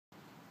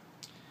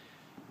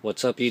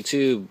What's up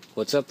YouTube?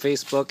 What's up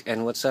Facebook?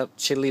 And what's up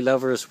chili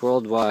lovers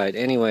worldwide?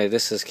 Anyway,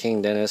 this is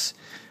King Dennis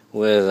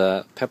with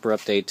a pepper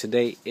update.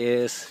 Today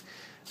is,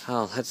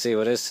 let's see,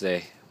 what is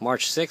today?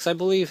 March 6th, I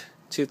believe,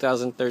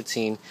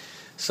 2013.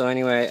 So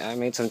anyway, I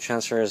made some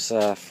transfers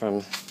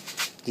from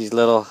these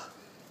little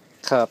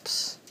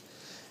cups,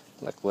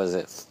 like was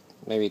it,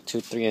 maybe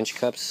 2-3 inch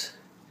cups,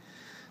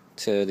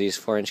 to these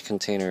 4-inch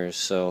containers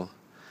so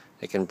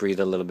they can breathe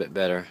a little bit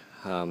better.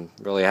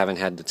 Really haven't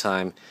had the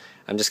time.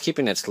 I'm just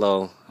keeping it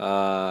slow.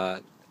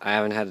 I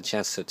haven't had a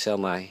chance to till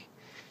my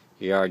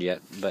yard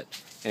yet, but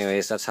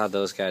anyways, that's how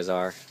those guys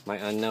are. My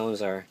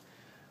unknowns are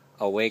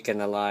awake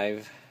and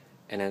alive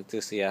and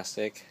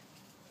enthusiastic.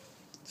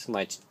 It's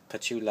my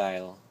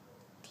patchouli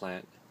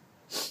plant.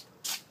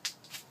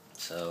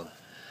 So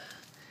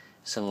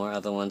some more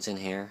other ones in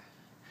here.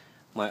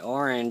 My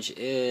orange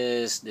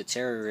is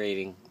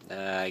deteriorating.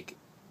 I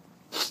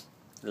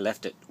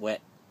left it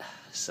wet,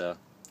 so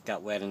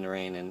got wet in the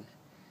rain and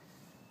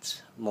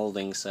it's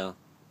molding, so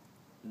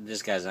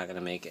this guy's not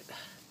gonna make it.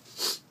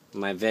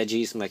 My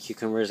veggies, my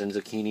cucumbers and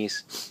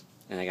zucchinis,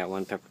 and I got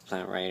one pepper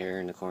plant right here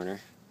in the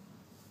corner.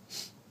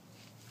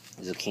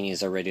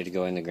 Zucchinis are ready to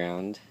go in the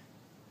ground.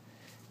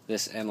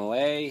 This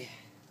MOA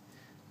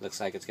looks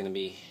like it's gonna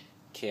be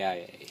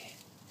KIA.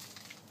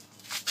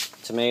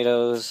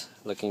 Tomatoes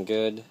looking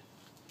good,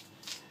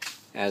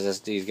 as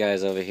is these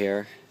guys over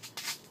here.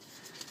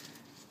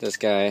 This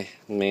guy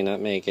may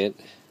not make it,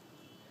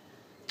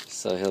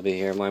 so he'll be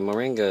here. My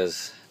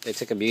moringas, they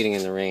took a beating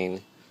in the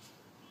rain,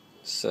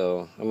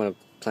 so I'm going to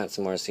plant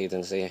some more seeds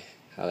and see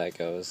how that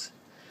goes.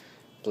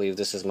 I believe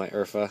this is my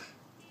Urfa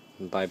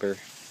Bieber,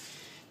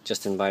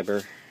 Justin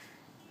Bieber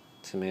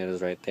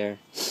tomatoes right there.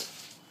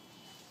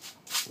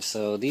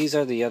 So these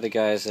are the other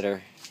guys that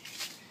are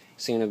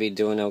seem to be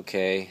doing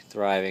okay,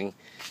 thriving.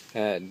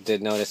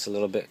 Did notice a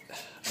little bit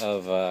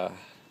of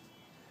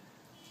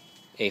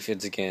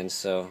aphids again,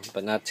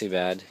 but not too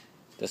bad.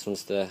 This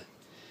one's the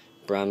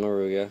brown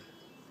moruga.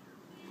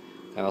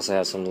 I also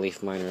have some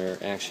leaf miner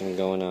action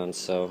going on,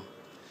 so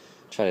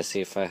try to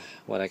see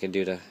what I could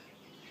do to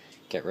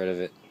get rid of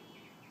it.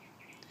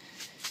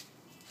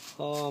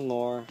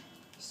 More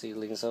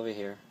seedlings over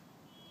here.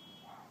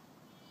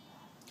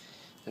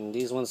 And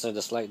these ones are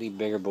the slightly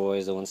bigger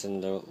boys, the ones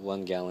in the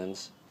 1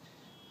 gallons.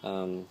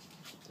 One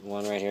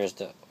right here is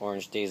the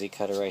orange daisy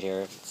cutter right here.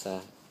 It's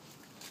a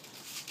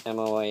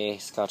MOA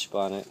Scotch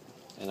bonnet,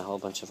 and a whole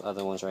bunch of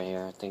other ones right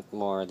here. I think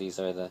more of these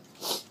are the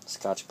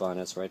Scotch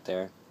bonnets right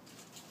there.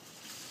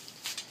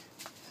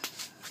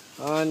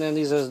 And then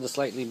these are the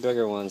slightly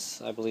bigger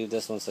ones. I believe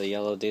this one's a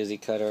yellow daisy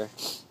cutter.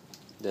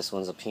 This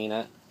one's a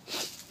peanut.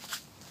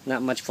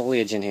 Not much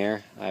foliage in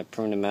here. I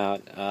pruned them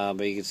out,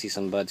 but you can see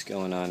some buds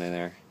going on in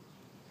there.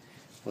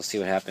 We'll see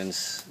what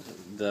happens.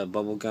 The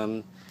bubble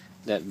gum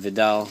that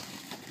Vidal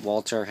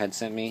Walter had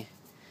sent me,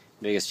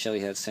 Biggest Chili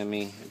had sent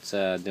me, it's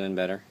doing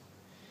better.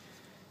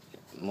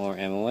 More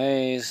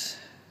MOAs.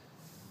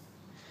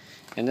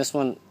 And this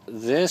one,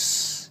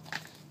 this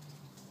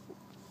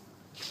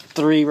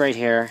 3 right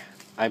here,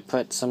 I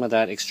put some of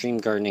that Extreme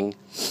Gardening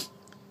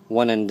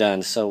One and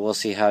Done, so we'll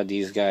see how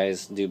these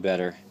guys do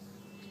better.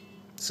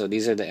 So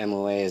these are the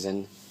MOAs,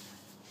 and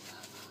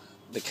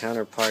the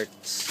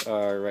counterparts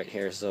are right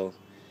here, so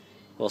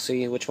we'll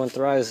see which one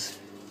thrives.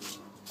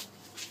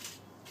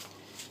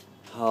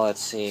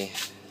 Let's see.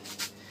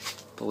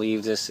 I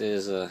believe this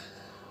is a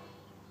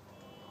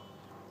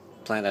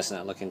plant that's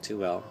not looking too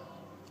well.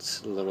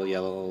 It's a little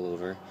yellow all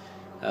over.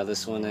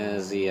 This one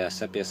is the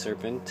Sepia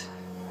Serpent.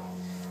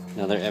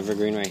 Another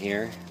evergreen right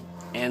here.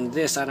 And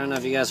this, I don't know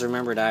if you guys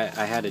remembered, I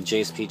had a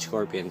Jace Peach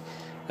Scorpion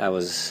that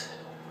was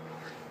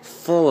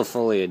full of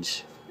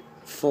foliage.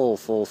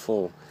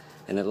 Full.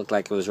 And it looked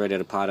like it was ready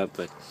to pot up,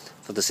 but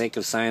for the sake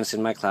of science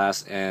in my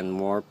class and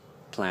more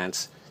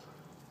plants,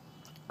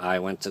 I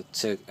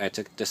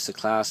took this to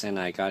class and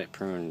I got it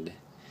pruned.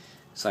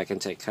 So I can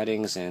take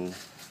cuttings and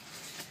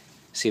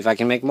see if I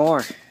can make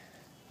more.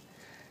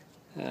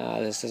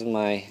 This is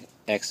my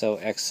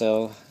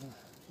XOXO.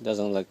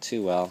 Doesn't look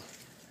too well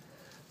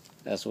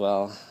as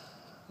well.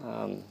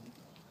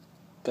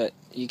 But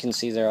you can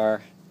see there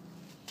are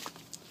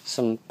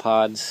some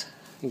pods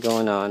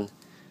going on.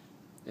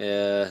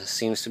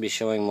 Seems to be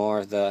showing more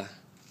of the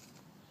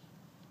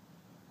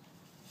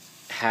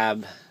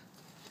hab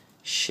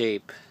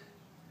shape.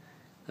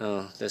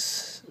 The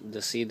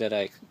seed that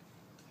I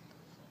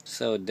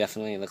sowed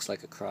definitely looks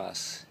like a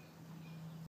cross.